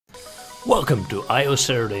Welcome to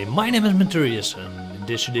IOSaturday. My name is Menturius, and in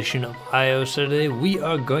this edition of IOSaturday we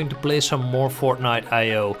are going to play some more Fortnite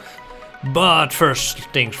IO. But first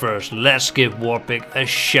things first, let's give WarPig a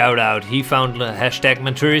shout out. He found the hashtag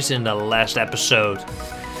Menturius in the last episode.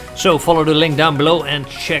 So follow the link down below and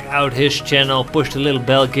check out his channel. Push the little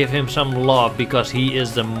bell, give him some love, because he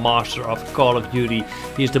is the master of Call of Duty.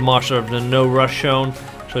 He's the master of the No Rush Zone.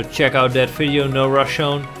 So check out that video, No Rush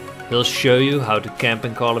Zone. He'll show you how to camp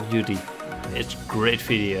in Call of Duty. It's a great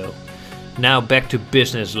video. Now back to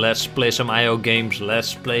business. Let's play some IO games.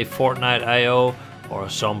 Let's play Fortnite IO or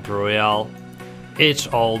some Royale. It's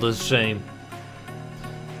all the same.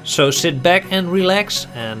 So sit back and relax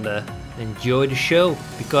and enjoy the show,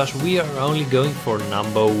 because we are only going for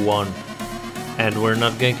number 1. And we're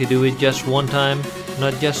not going to do it just one time,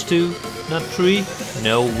 not just 2, not 3.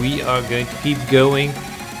 No, we are going to keep going,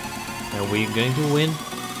 and we're going to win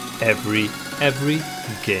every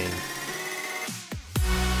game.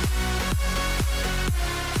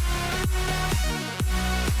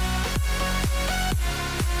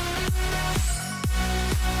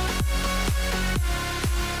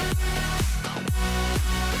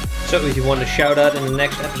 So if you want a shout out in the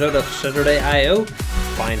next episode of Saturday IO,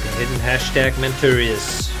 find the hidden hashtag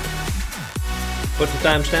Menturius. Put the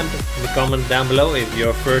timestamp in the comment down below if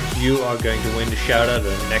your first you are going to win the shout out in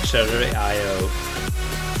the next Saturday IO.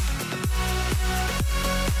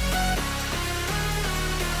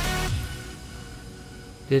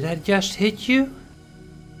 Did I just hit you?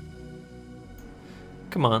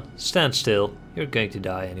 Come on, stand still. You're going to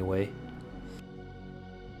die anyway.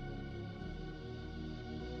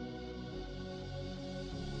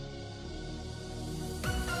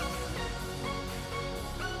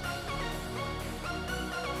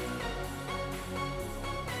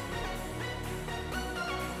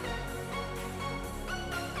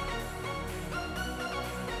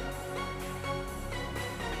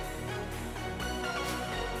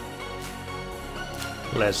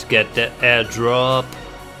 Let's get the airdrop.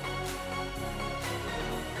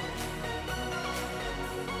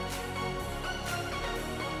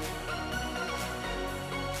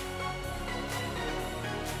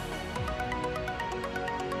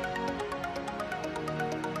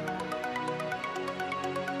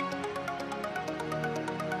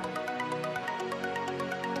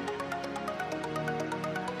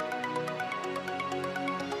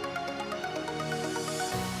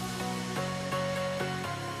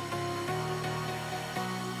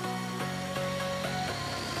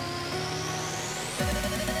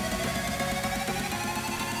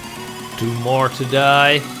 Two more to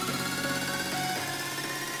die.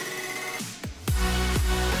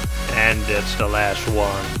 And that's the last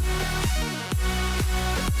one.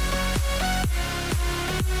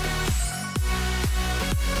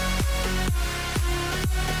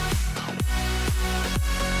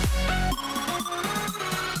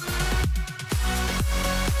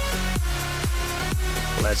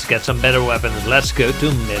 Let's get some better weapons. Let's go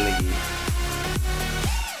to melee.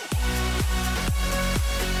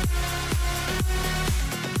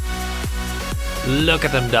 Look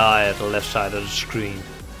at them die at the left side of the screen.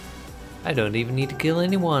 I don't even need to kill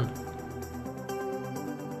anyone.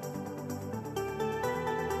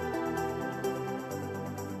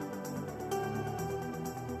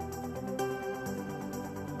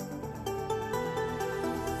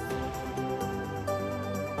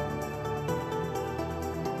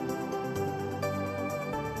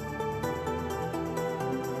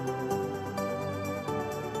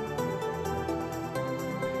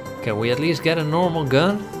 Can we at least get a normal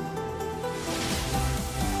gun?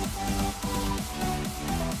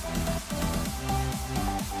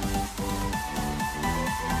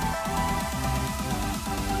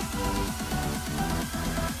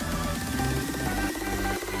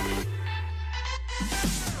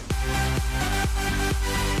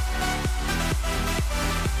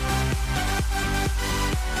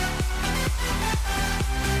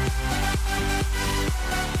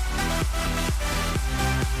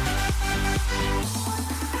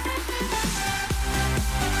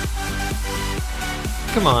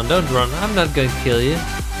 Come on, don't run. I'm not going to kill you.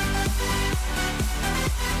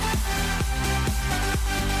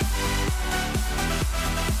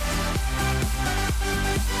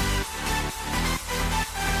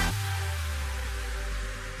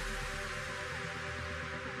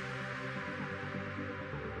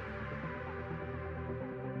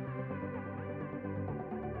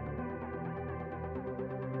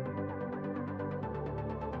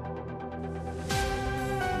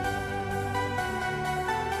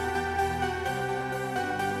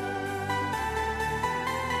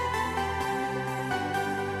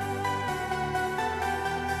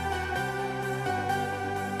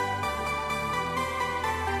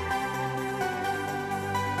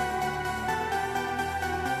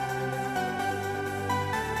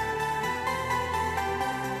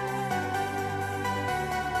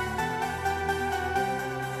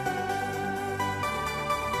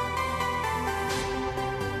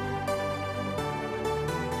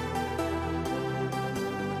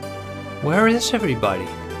 Where is everybody?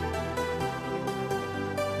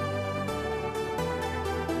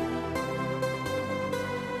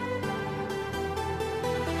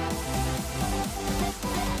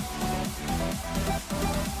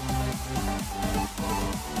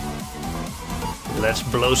 Let's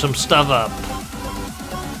blow some stuff up.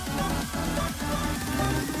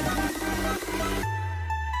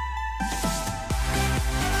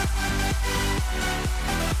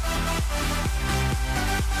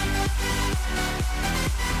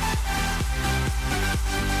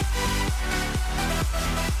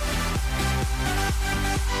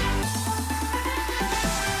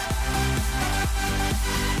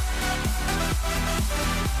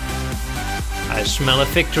 I smell a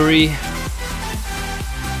victory.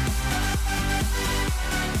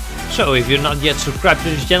 So if you're not yet subscribed to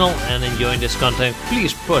this channel and enjoying this content,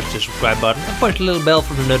 please push the subscribe button and push the little bell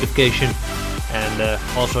for the notification. And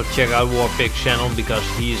also check out WarPig's channel because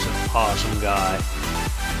he's an awesome guy.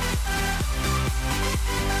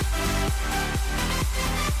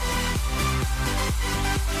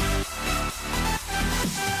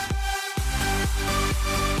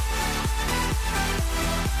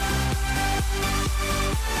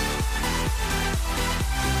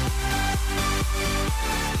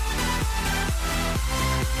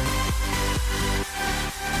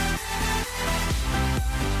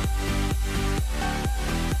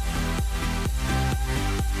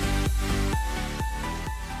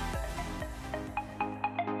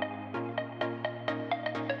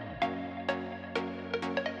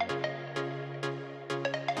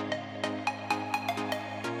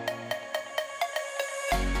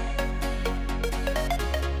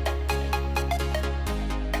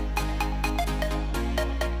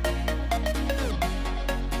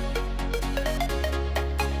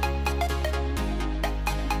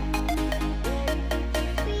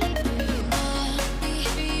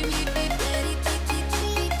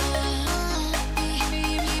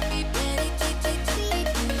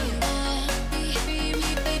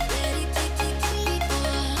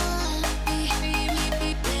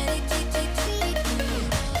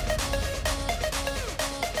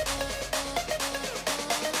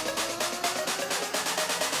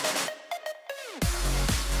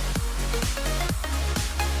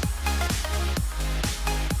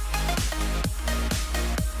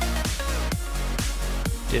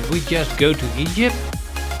 Did we just go to Egypt?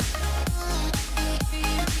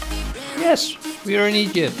 Yes, we are in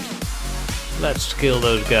Egypt. Let's kill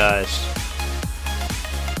those guys.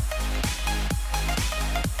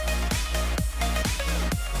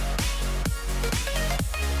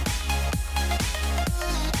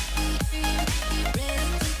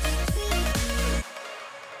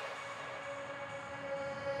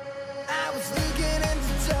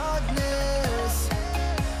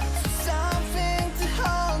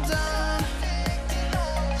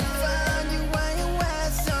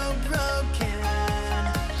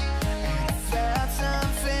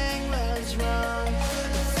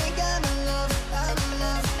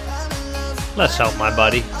 Let's help my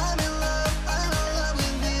buddy.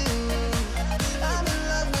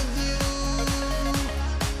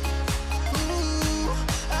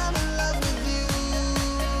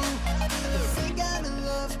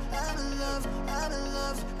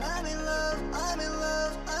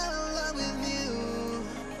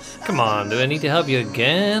 Come on, do I need to help you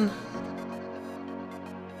again?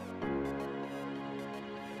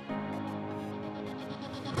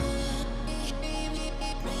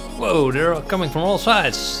 Whoa, they're all coming from all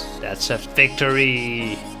sides. That's a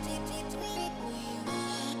victory.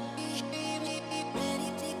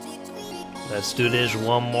 Let's do this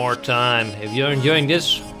one more time. If you're enjoying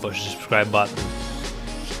this, push the subscribe button.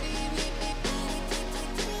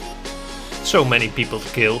 So many people to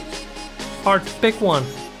kill. Hard to pick one.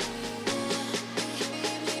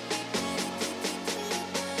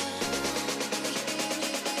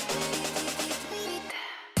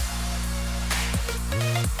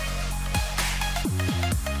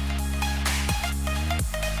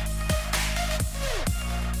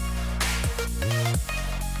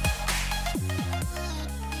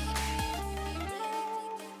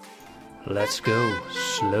 Let's go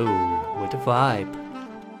slow with the vibe.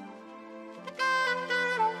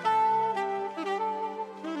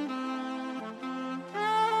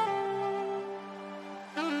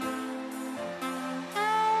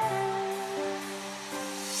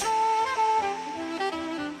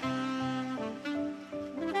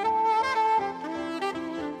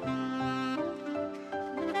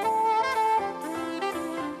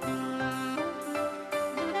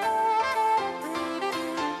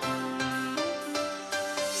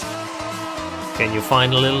 Can you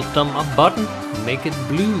find a little thumb up button? Make it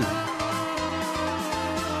blue.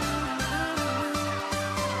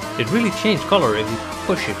 It really changed color if you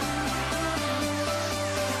push it.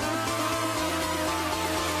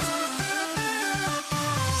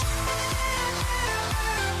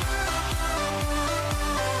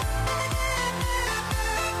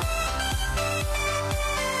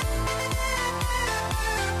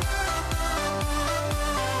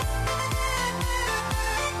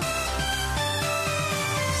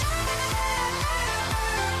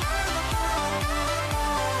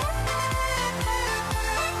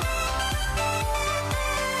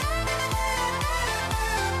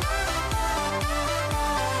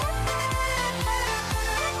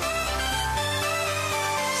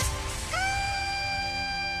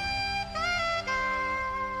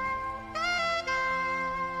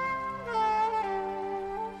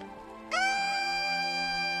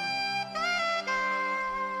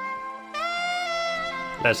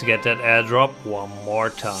 Let's get that airdrop one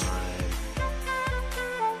more time.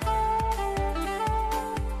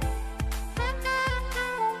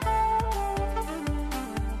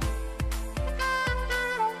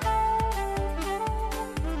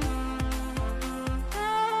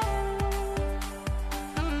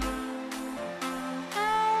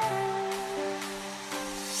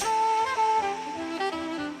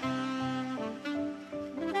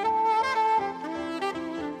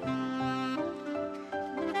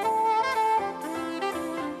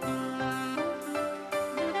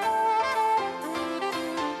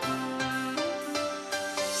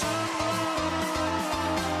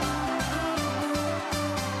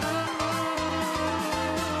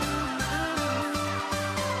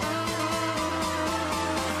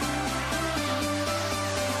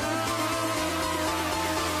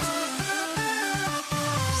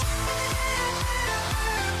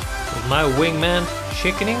 My wingman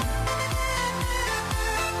chickening.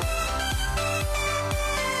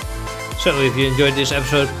 So if you enjoyed this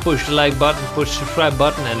episode, push the like button, push the subscribe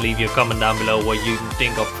button, and leave your comment down below what you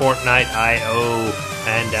think of Fortnite IO.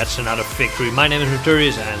 And that's another victory. My name is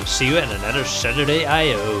Menturius, and see you in another Saturday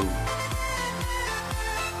IO.